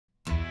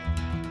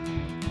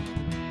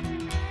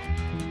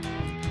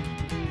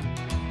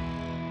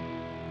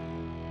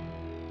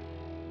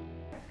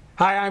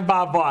Hi, I'm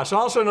Bob Voss,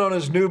 also known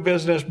as New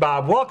Business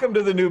Bob. Welcome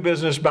to the New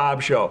Business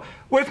Bob Show.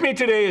 With me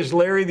today is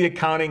Larry, the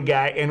accounting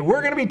guy, and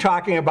we're going to be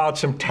talking about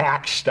some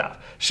tax stuff.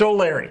 So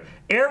Larry,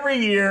 every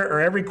year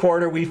or every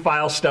quarter we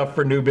file stuff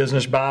for New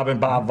Business Bob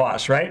and Bob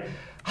Voss, right?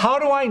 How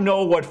do I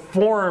know what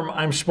form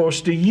I'm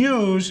supposed to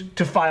use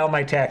to file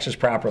my taxes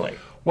properly?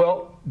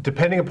 Well,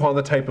 depending upon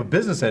the type of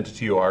business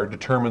entity you are,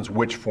 determines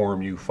which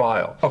form you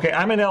file. Okay,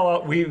 I'm an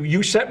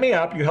you set me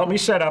up, you helped me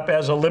set up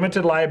as a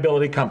limited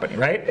liability company,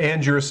 right?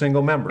 And you're a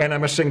single member. And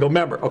I'm a single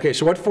member. Okay,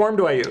 so what form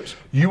do I use?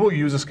 You will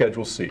use a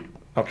Schedule C.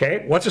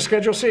 Okay, what's a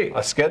Schedule C?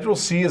 A Schedule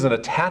C is an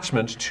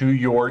attachment to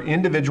your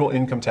individual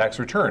income tax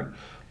return.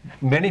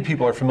 Many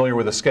people are familiar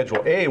with a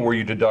Schedule A where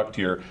you deduct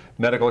your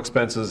medical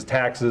expenses,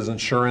 taxes,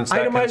 insurance,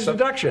 that Itemized kind of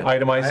deduction.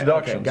 Itemized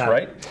deductions, okay,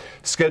 right?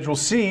 Schedule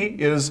C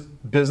is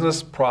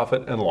business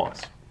profit and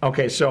loss.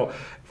 Okay, so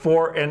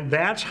and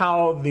that's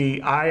how the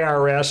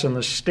IRS and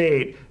the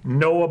state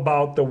know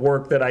about the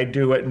work that I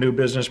do at New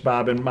Business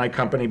Bob and my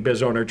company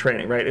Biz Owner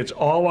Training, right? It's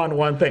all on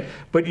one thing.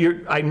 But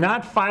I'm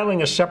not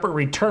filing a separate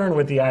return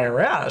with the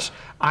IRS.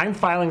 I'm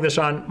filing this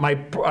on my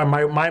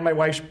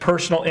wife's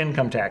personal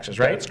income taxes,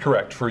 right? That's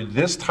correct. For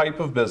this type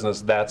of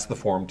business, that's the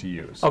form to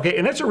use. Okay,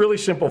 and it's a really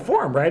simple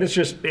form, right? It's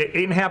just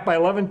 8.5 by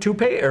 11,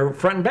 or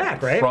front and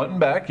back, right? Front and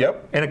back,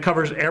 yep. And it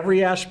covers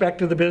every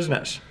aspect of the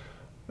business.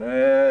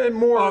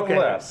 More or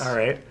less. All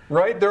right.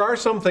 Right? There are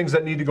some things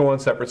that need to go on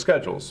separate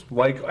schedules,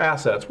 like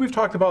assets. We've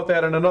talked about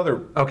that in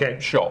another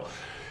show.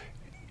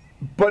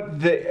 But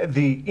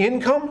the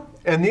income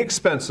and the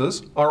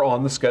expenses are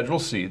on the Schedule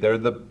C. They're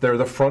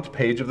the front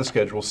page of the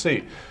Schedule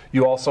C.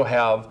 You also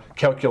have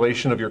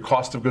calculation of your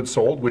cost of goods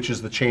sold, which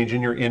is the change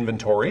in your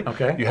inventory.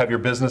 Okay. You have your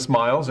business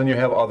miles, and you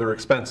have other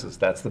expenses.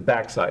 That's the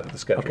backside of the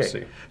Schedule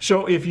C.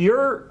 So if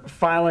you're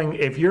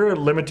a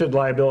limited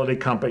liability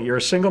company, you're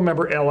a single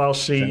member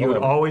LLC, you would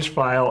always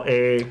file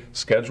a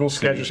Schedule C.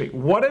 Schedule C.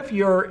 What if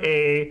you're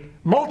a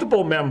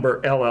multiple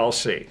member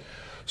LLC?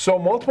 So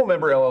multiple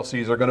member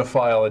LLCs are going to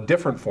file a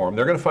different form.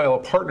 They're going to file a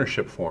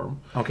partnership form.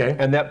 Okay.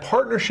 And that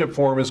partnership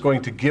form is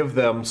going to give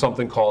them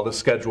something called a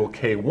Schedule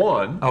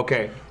K1.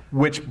 Okay.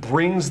 Which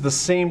brings the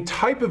same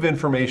type of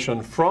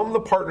information from the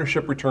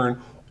partnership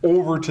return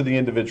over to the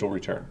individual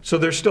return. So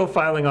they're still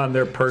filing on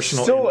their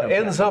personal Still income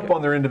ends tax. up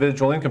on their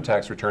individual income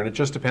tax return. It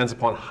just depends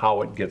upon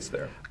how it gets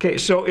there. Okay,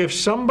 so if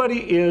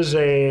somebody is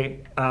a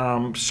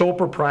sole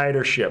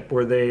proprietorship,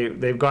 where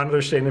they've gone to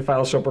their state and they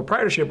file a sole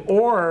proprietorship,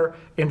 or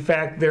in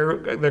fact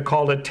they're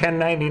called a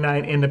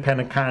 1099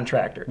 independent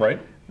contractor.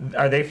 Right.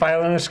 Are they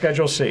filing a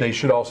Schedule C? They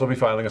should also be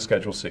filing a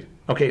Schedule C.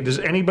 Okay, does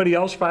anybody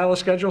else file a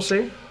Schedule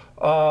C?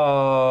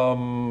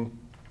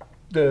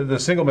 The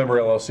single member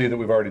LLC that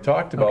we've already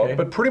talked about,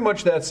 but pretty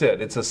much that's it.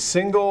 It's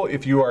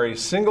if you are a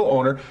single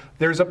owner,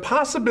 there's a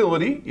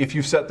possibility, if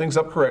you set things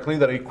up correctly,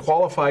 that a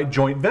qualified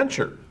joint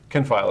venture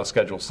can file a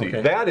Schedule C.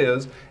 Okay. That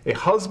is a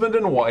husband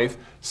and wife,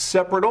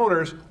 separate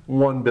owners,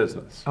 one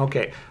business.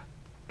 Okay.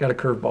 Got a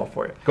curveball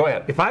for you. Go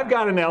ahead. If I've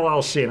got an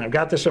LLC and I've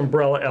got this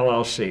umbrella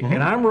LLC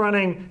and I'm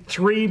running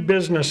 3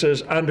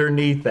 businesses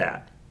underneath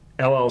that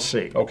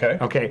LLC. Okay.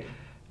 Okay.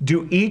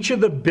 Do each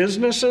of the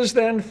businesses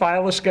then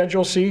file a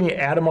Schedule C and you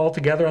add them all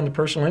together on the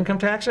personal income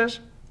taxes?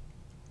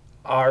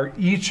 Are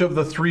each of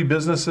the 3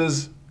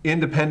 businesses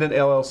independent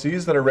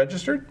LLCs that are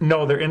registered?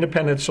 No, they're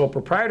independent sole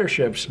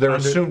proprietorships. They're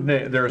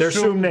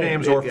assumed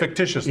names or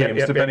fictitious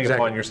names, depending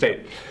upon your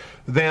state.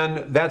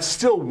 Then that's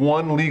still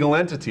one legal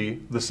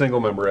entity, the single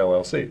member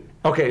LLC.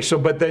 Okay, so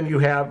but then you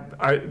have,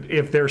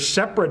 if they're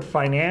separate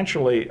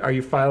financially, are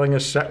you filing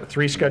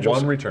 3 schedules?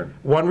 One return.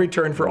 One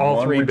return for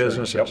all 3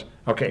 businesses. Yep.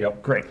 Okay,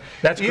 Yep. Great.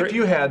 That's great. If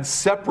you had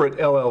separate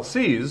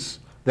LLCs,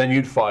 then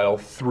you'd file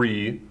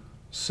 3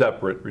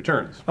 separate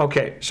returns.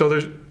 Okay,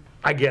 so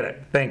I get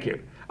it. Thank you.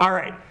 All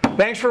right.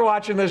 Thanks for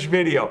watching this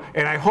video,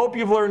 and I hope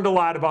you've learned a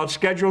lot about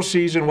Schedule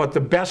Cs and what the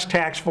best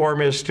tax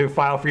form is to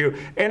file for you.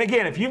 And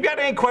again, if you've got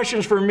any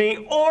questions for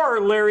me or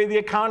Larry, the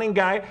accounting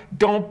guy,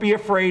 don't be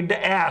afraid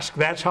to ask.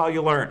 That's how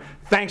you learn.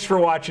 Thanks for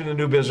watching the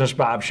New Business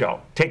Bob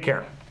Show. Take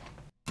care.